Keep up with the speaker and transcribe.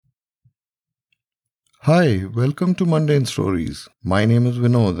Hi, welcome to Mundane Stories. My name is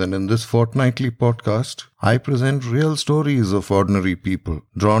Vinod, and in this fortnightly podcast, I present real stories of ordinary people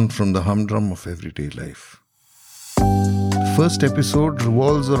drawn from the humdrum of everyday life. The first episode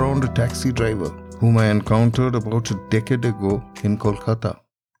revolves around a taxi driver whom I encountered about a decade ago in Kolkata.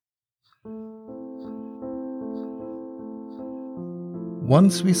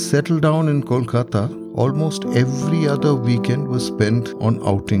 Once we settled down in Kolkata, almost every other weekend was spent on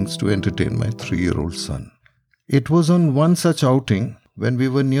outings to entertain my 3-year-old son. It was on one such outing when we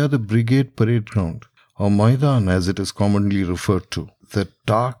were near the Brigade Parade Ground, or Maidan as it is commonly referred to, that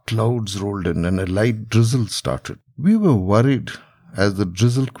dark clouds rolled in and a light drizzle started. We were worried as the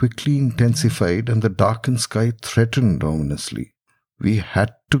drizzle quickly intensified and the darkened sky threatened ominously. We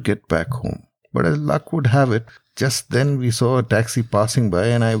had to get back home. But as luck would have it, just then we saw a taxi passing by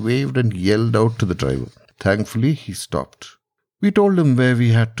and I waved and yelled out to the driver. Thankfully, he stopped. We told him where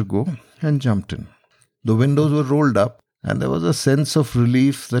we had to go and jumped in. The windows were rolled up and there was a sense of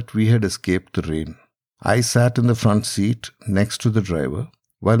relief that we had escaped the rain. I sat in the front seat next to the driver,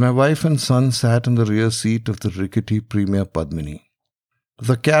 while my wife and son sat in the rear seat of the rickety Premier Padmini.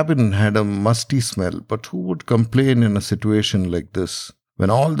 The cabin had a musty smell, but who would complain in a situation like this, when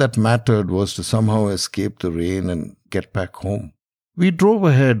all that mattered was to somehow escape the rain and get back home? We drove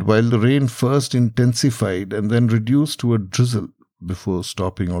ahead while the rain first intensified and then reduced to a drizzle before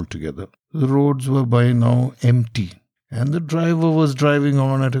stopping altogether. The roads were by now empty, and the driver was driving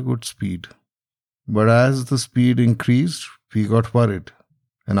on at a good speed. But as the speed increased, we got worried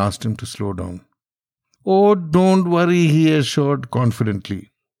and asked him to slow down. "Oh, don't worry," he assured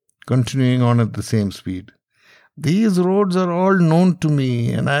confidently, continuing on at the same speed. "These roads are all known to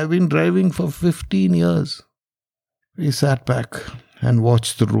me and I've been driving for 15 years. We sat back and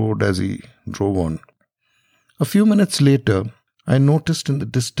watched the road as he drove on. A few minutes later, I noticed in the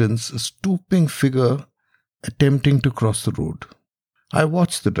distance a stooping figure attempting to cross the road. I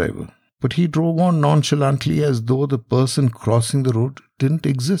watched the driver, but he drove on nonchalantly as though the person crossing the road didn't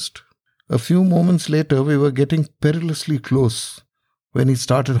exist. A few moments later, we were getting perilously close when he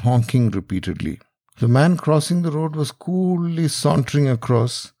started honking repeatedly. The man crossing the road was coolly sauntering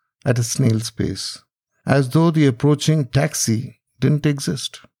across at a snail's pace, as though the approaching taxi didn't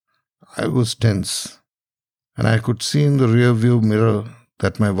exist. I was tense, and I could see in the rearview mirror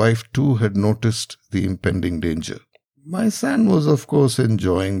that my wife too had noticed the impending danger. My son was, of course,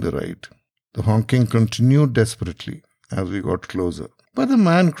 enjoying the ride. The honking continued desperately as we got closer, but the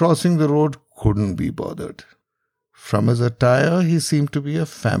man crossing the road couldn't be bothered. From his attire, he seemed to be a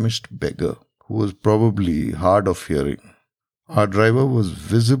famished beggar who was probably hard of hearing. Our driver was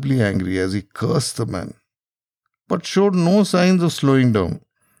visibly angry as he cursed the man, but showed no signs of slowing down,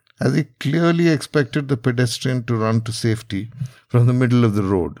 as he clearly expected the pedestrian to run to safety from the middle of the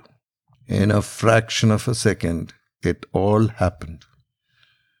road. In a fraction of a second, it all happened.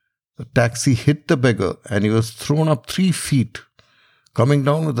 The taxi hit the beggar and he was thrown up 3 feet, coming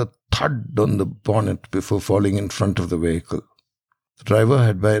down with a thud on the bonnet before falling in front of the vehicle. The driver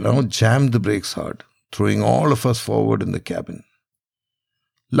had by now jammed the brakes hard, throwing all of us forward in the cabin.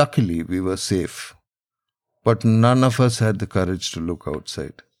 Luckily, we were safe, but none of us had the courage to look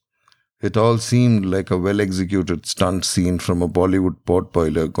outside. It all seemed like a well-executed stunt scene from a Bollywood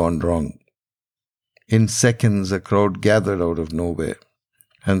potboiler gone wrong. In seconds, a crowd gathered out of nowhere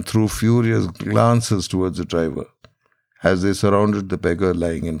and threw furious glances towards the driver as they surrounded the beggar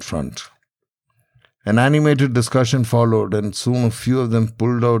lying in front. An animated discussion followed, and soon a few of them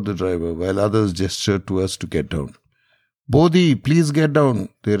pulled out the driver while others gestured to us to get down. "Bodhi, please get down,"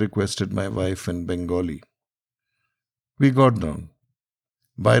 they requested my wife in Bengali. We got down.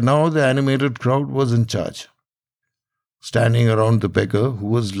 By now the animated crowd was in charge, standing around the beggar who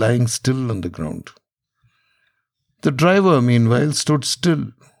was lying still on the ground. The driver, meanwhile, stood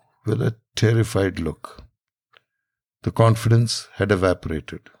still with a terrified look. The confidence had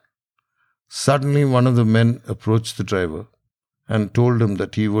evaporated. Suddenly one of the men approached the driver and told him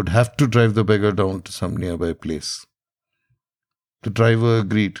that he would have to drive the beggar down to some nearby place. The driver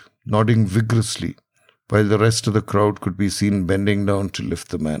agreed, nodding vigorously, while the rest of the crowd could be seen bending down to lift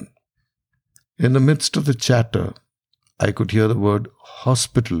the man. In the midst of the chatter, I could hear the word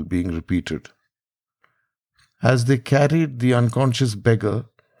hospital being repeated. As they carried the unconscious beggar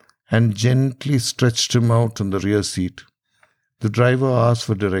and gently stretched him out on the rear seat, the driver asked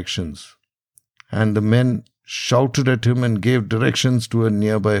for directions, and the men shouted at him and gave directions to a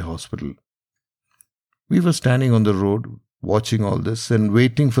nearby hospital. We were standing on the road, watching all this and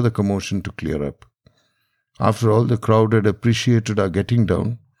waiting for the commotion to clear up. After all, the crowd had appreciated our getting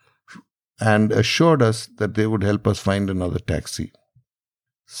down and assured us that they would help us find another taxi.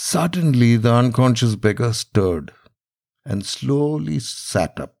 Suddenly, the unconscious beggar stirred and slowly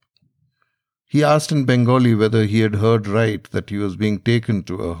sat up. He asked in Bengali whether he had heard right that he was being taken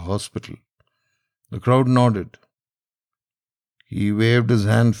to a hospital. The crowd nodded. He waved his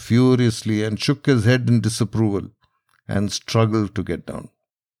hand furiously and shook his head in disapproval and struggled to get down.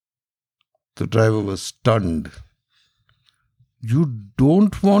 The driver was stunned. "You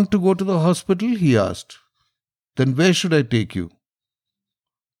don't want to go to the hospital?" he asked. "Then where should I take you?"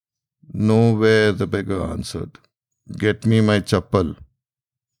 "Nowhere," the beggar answered. "Get me my chappal."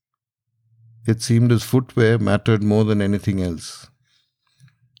 It seemed his footwear mattered more than anything else.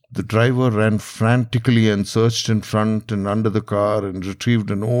 The driver ran frantically and searched in front and under the car and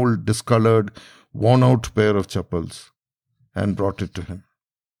retrieved an old, discolored, worn-out pair of chappals and brought it to him.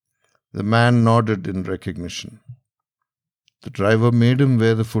 The man nodded in recognition. The driver made him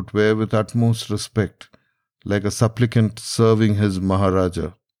wear the footwear with utmost respect, like a supplicant serving his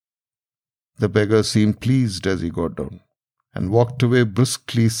Maharaja. The beggar seemed pleased as he got down and walked away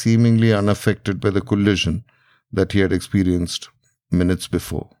briskly, seemingly unaffected by the collision that he had experienced minutes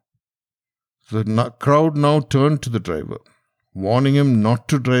before. The crowd now turned to the driver, warning him not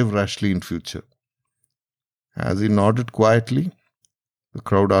to drive rashly in future. As he nodded quietly, the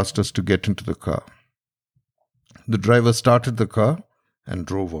crowd asked us to get into the car. The driver started the car and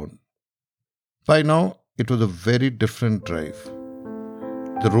drove on. By now, it was a very different drive.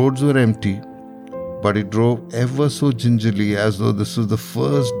 The roads were empty, but he drove ever so gingerly as though this was the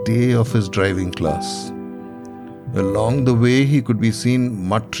first day of his driving class. Along the way, he could be seen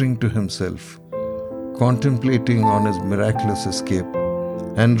muttering to himself, contemplating on his miraculous escape,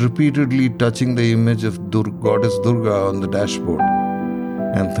 and repeatedly touching the image of Goddess Durga on the dashboard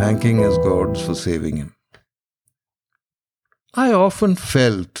and thanking his gods for saving him. I often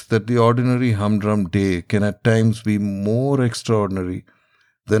felt that the ordinary humdrum day can at times be more extraordinary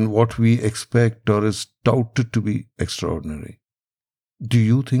than what we expect or is touted to be extraordinary. Do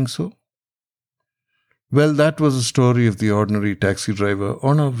you think so? Well, that was the story of the ordinary taxi driver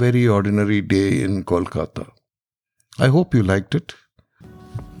on a very ordinary day in Kolkata. I hope you liked it.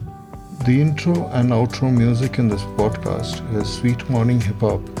 The intro and outro music in this podcast is Sweet Morning Hip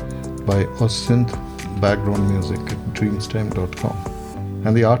Hop by Osynth Background Music at dreamstime.com,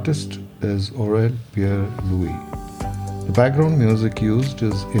 and the artist is Aurel Pierre-Louis. The background music used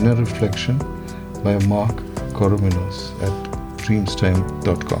is Inner Reflection by Mark Corominos at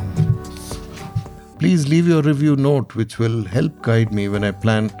dreamstime.com. Please leave your review note, which will help guide me when I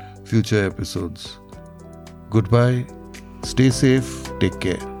plan future episodes. Goodbye, stay safe, take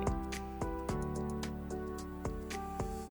care.